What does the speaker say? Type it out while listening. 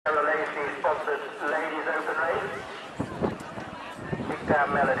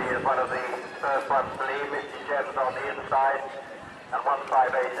Melody is one of the first ones to leave. Misty Gems on the inside, and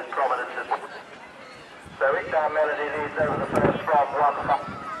 158 is Prominence as well. So Down Melody leads over the first from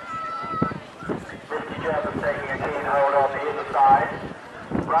 1. Misty Gems is taking a keen hold on the inside,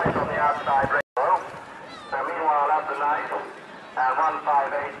 right on the outside rail. So meanwhile up the ninth, and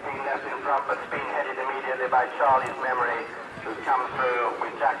 158 being left in front, but spearheaded immediately by Charlie's Memory, who's come through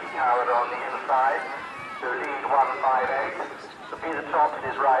with Jackie Coward on the inside to lead 158. The Peter Thompson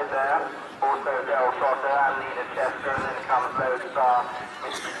is right there, also Del Trotter and Nina Chester, and then comes Lodestar,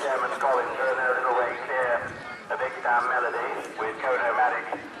 Mr. German Collinger, and they're a little way clear of Down Melody with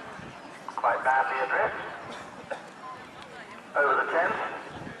Kono-Matic quite badly adrift. Over the 10th,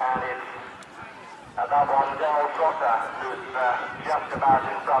 and it's that one, Del Trotter, who's just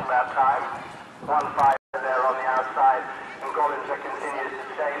about in front that time. 1-5 there on the outside, and Gollinger continues to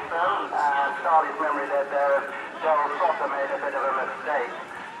chase them, and Charlie's Memory led there as Del Trotter made a bit of a mistake.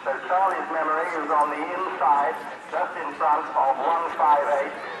 So Charlie's Memory is on the inside, just in front of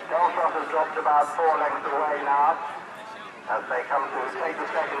 158. Del Trotter's dropped about 4 lengths away now, as they come to take the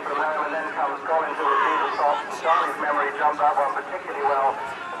second from home, and then comes Gollinger with Peter Top, and Charlie's Memory jumped that one particularly well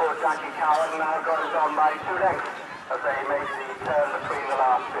for Jackie Coward, and now got it on by 2 lengths as they make the turn between the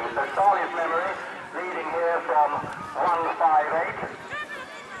last two. So Charlie's Memory leading here from 158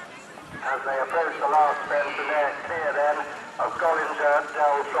 as they approach the last fence, and they're clear then of Gollinger,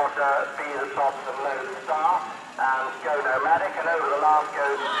 Del Trotter, Peter Top, and Lodestar, and Kono-Matic, and over the last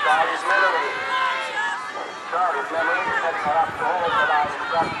goes Charlie's Memory. Charlie's Memory setting her up towards the line in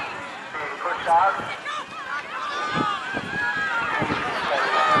front.